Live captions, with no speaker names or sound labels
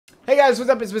Hey guys,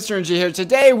 what's up? It's Mr. NG here.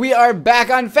 Today we are back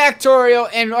on Factorio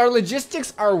and our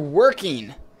logistics are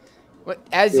working.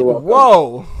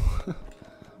 Whoa!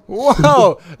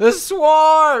 Whoa! The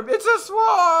swarm! It's a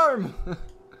swarm!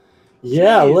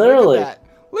 Yeah, Jeez, literally.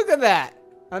 Look at that!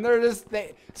 And they're just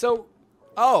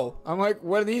I'm like,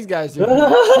 what are these guys doing? They're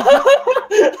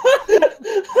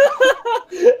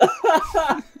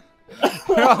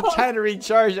all trying to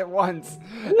recharge at once.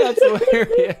 That's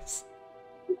hilarious.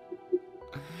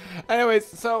 Anyways,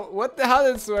 so how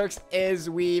this works is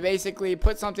we basically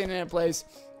put something in a place,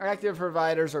 active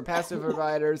providers or passive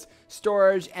providers,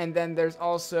 storage, and then there's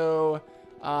also,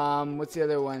 what's the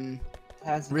other one?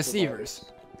 Passive receivers.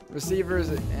 providers. Receivers,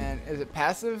 and is it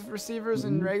passive receivers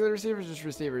and regular receivers, just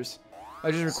receivers?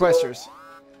 Oh, just requesters.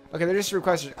 Okay, they're just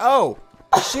requesters. Oh,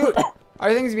 shoot!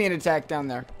 Our thing's being attacked down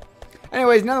there.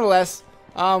 Anyways, nonetheless,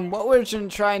 what we've been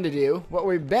trying to do,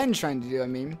 I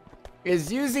mean,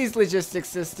 is use these logistics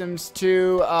systems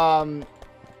to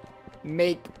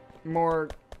make more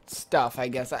stuff, I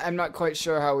guess. I'm not quite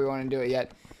sure how we want to do it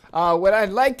yet. What I'd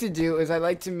like to do is I'd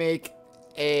like to make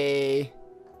a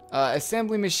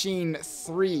assembly machine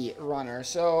 3 runner.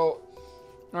 So,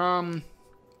 I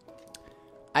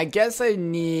guess I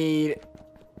need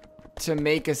to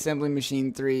make assembly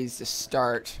machine 3s to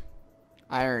start.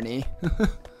 Irony.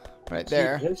 Right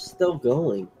there. They're still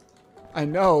going. I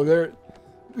know,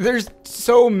 there's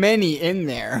so many in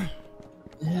there.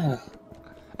 Yeah.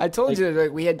 I told you,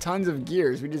 like, we had tons of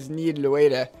gears. We just needed a way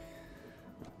to...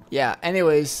 Yeah,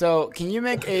 anyways, so can you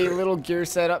make a little gear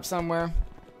setup somewhere?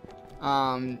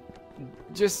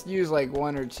 Just use like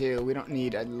 1 or 2. We don't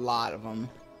need a lot of them,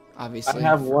 obviously. I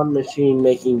have one machine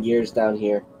making gears down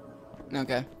here.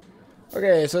 Okay.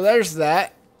 Okay, so there's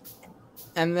that.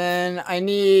 And then I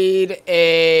need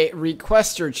a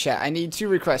requester chat. I need 2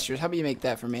 requesters. How about you make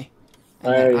that for me?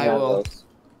 And I already have those.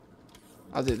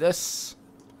 I'll do this.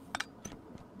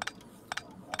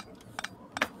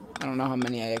 I don't know how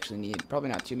many I actually need. Probably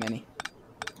not too many.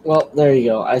 Well, there you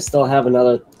go. I still have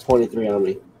another 23 on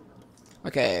me.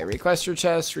 Okay, requester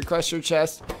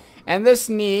chest. And this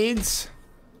needs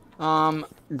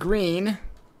green,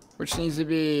 which needs to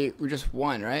be just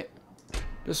 1, right?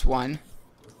 Just 1.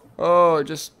 Oh,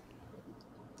 just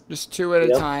 2 at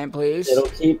a time, please. It'll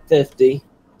keep 50.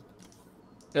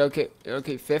 Okay,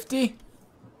 50?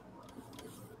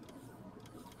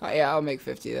 Oh, yeah, I'll make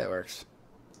 50. That works.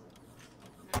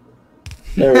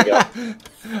 There we go.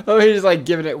 Oh, he's just like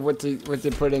giving it what to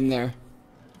put in there.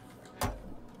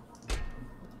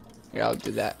 Yeah, I'll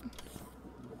do that.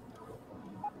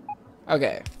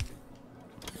 Okay.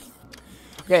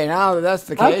 Okay, now that that's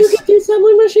the case. How'd you get the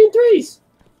assembly machine 3s?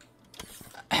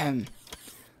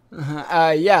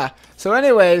 Yeah. So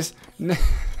anyways,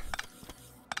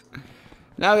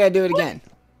 now we gotta do it again.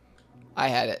 I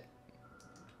had it.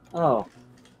 Oh.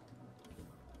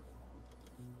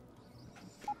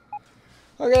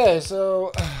 Okay,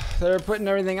 so they're putting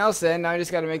everything else in. Now I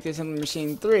just gotta make the assembly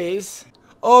machine 3s.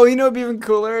 Oh, you know what'd be even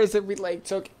cooler is if we like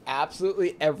took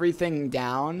absolutely everything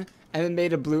down and then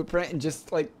made a blueprint and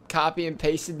just like copy and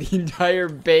pasted the entire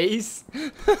base.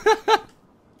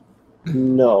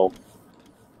 No.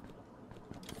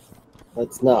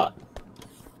 Let's not.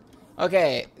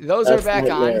 Okay, those are back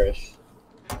on. Nightmarish.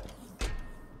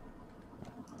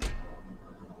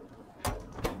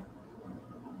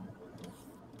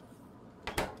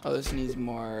 Oh, this needs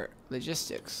more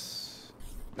logistics.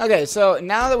 Okay, so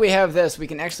now that we have this, we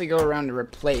can actually go around and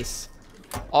replace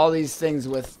all these things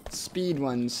with speed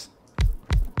ones.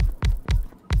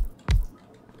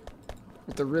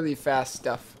 With the really fast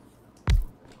stuff.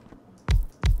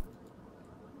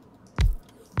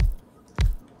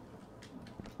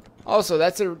 Also,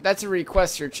 that's a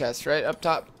requester chest, right? Up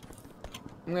top.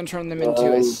 I'm gonna turn them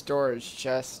into a storage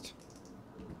chest.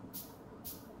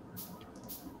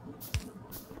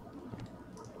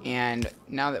 And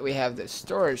now that we have the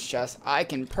storage chest, I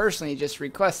can personally just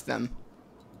request them.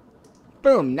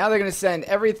 Boom! Now they're gonna send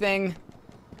everything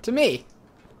to me.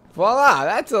 Voila!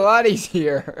 That's a lot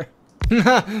easier.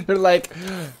 They're like,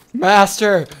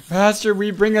 Master,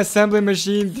 we bring assembly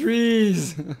machine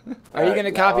 3s. Are you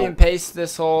gonna copy and paste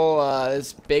this whole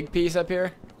this big piece up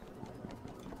here?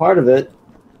 Part of it.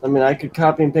 I mean, I could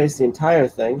copy and paste the entire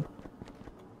thing.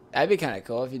 That'd be kind of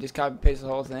cool if you just copy and paste the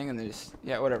whole thing and then just,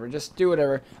 yeah, whatever. Just do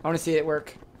whatever. I want to see it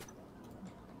work.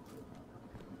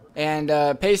 And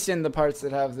paste in the parts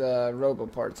that have the robo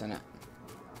parts in it.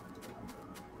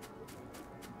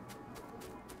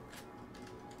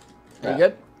 Are you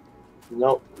good?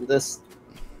 Nope. This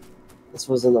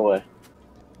was in the way.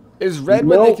 Is red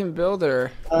what they can build,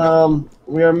 or?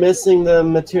 We are missing the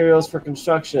materials for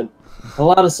construction. A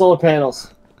lot of solar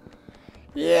panels.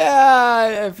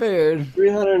 Yeah, I figured.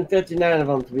 359 of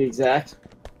them to be exact.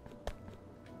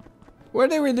 What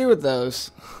did we do with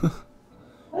those?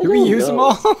 I Did we don't use them know.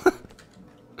 all?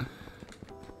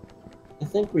 I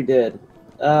think we did.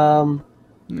 Let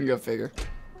me go figure.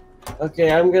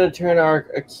 Okay, I'm gonna turn our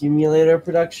accumulator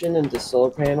production into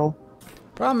solar panel.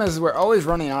 Problem is, we're always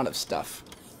running out of stuff.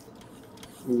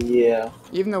 Yeah.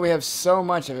 Even though we have so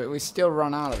much of it, we still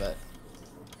run out of it.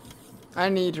 I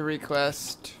need to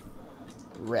request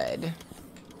red.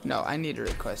 No, I need to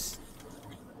request.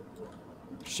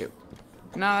 Shoot.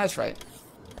 No, that's right.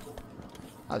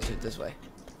 I'll shoot this way.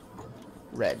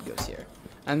 Red goes here.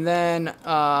 And then,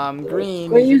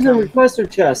 green. We're using requester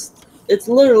chest. It's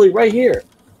literally right here.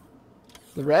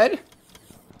 The red?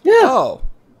 Yeah. Oh.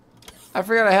 I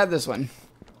forgot I had this one.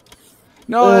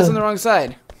 No, that's on the wrong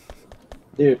side.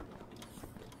 Dude.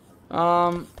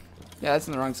 Yeah, that's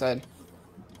on the wrong side.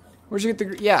 Where'd you get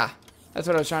the... Yeah, that's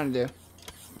what I was trying to do.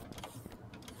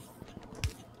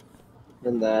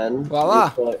 And then... Voila.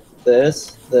 you put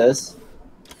this.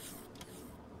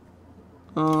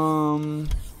 That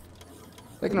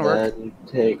can work. Then you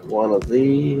take one of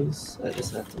these. I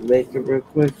just have to make it real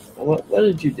quick. What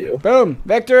did you do? Boom!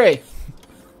 Victory!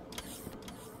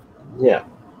 Yeah.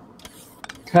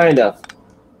 Kind of.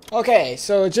 Okay,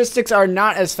 so logistics are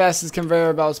not as fast as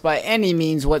conveyor belts by any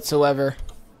means whatsoever.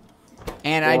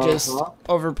 And I just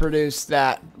overproduced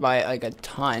that by like a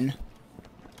ton.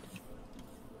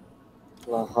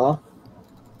 I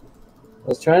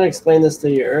was trying to explain this to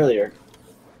you earlier.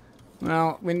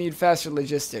 Well, we need faster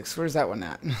logistics. Where's that one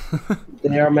at?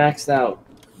 They are maxed out.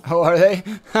 Oh, are they?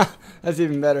 That's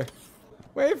even better.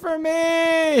 Wait for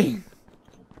me!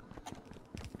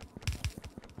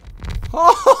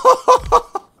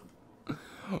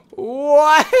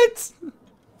 What?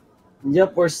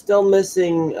 Yep, we're still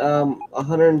missing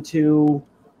 102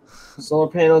 solar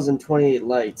panels and 28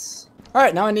 lights.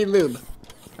 Alright, now I need lube.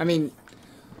 I mean,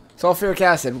 sulfuric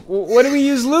acid. What do we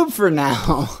use lube for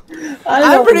now?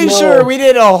 I'm pretty sure we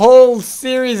did a whole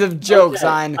series of jokes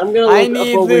on I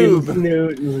need lube.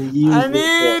 I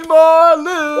need more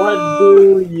lube. What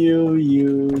do you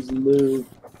use lube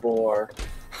for?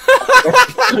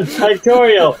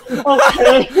 Factorio.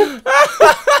 Okay.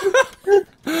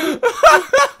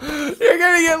 You're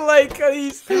gonna get like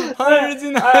these hundreds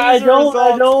and hundreds I of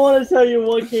results. don't want to tell you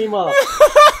what came up.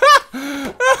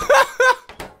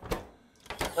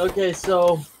 Okay,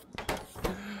 so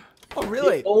oh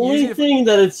really? the only thing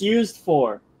that it's used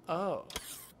for no,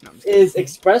 is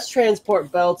express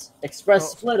transport belts,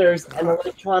 express splitters, and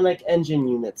electronic engine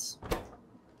units.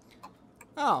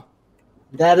 Oh.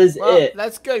 That is it.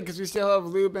 That's good because we still have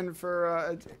lube in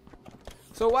for.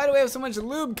 So why do we have so much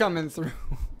lube coming through?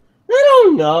 I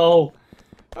don't know.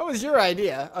 That was your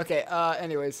idea. Okay.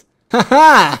 Anyways.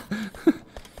 Haha.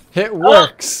 It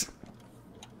works.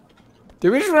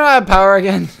 Did we just run out of power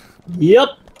again? Yep.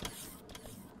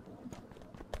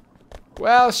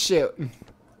 Well, shoot.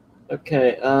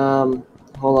 Okay. Hold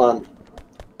on.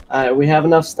 All right, we have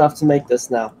enough stuff to make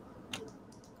this now.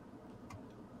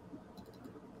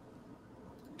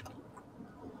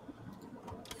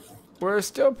 We're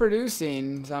still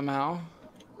producing somehow.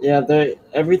 Yeah,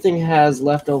 everything has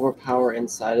leftover power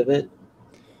inside of it.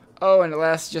 Oh, and it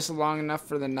lasts just long enough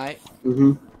for the night?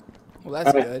 Mm-hmm. Well,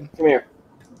 that's good. Come here.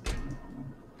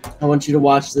 I want you to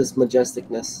watch this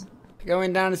majesticness.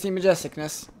 Going down to see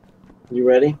majesticness. You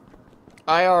ready?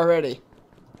 I already.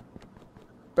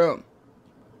 Boom.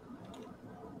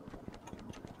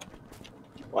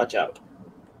 Watch out.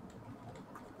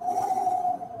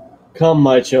 Come,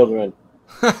 my children.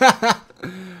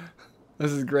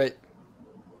 This is great.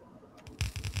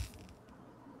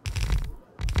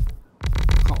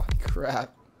 Holy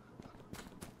crap.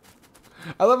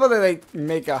 I love how they like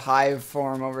make a hive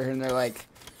form over here and they're like,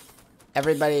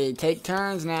 everybody take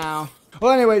turns now.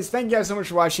 Well, anyways, thank you guys so much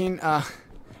for watching. Kind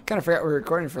of forgot we were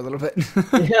recording for a little bit.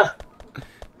 Yeah.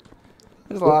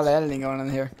 There's a lot of editing going on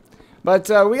here. But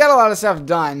we got a lot of stuff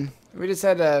done. We just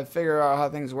had to figure out how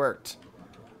things worked.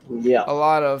 Yeah. A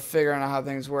lot of figuring out how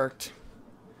things worked.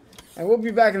 And we'll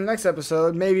be back in the next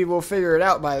episode. Maybe we'll figure it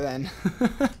out by then.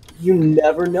 You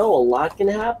never know. A lot can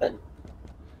happen.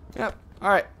 Yep.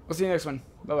 Alright. We'll see you next one.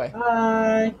 Bye-bye.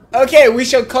 Bye. Okay, we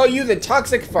shall call you the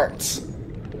Toxic Farts.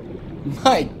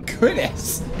 My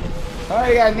goodness.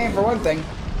 Alright, got a name for one thing.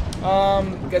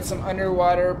 Got some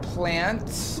underwater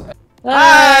plants.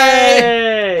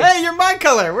 Hey! Hey, you're my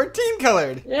color. We're team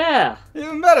colored. Yeah.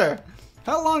 Even better.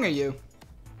 How long are you?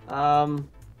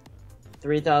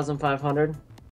 3,500.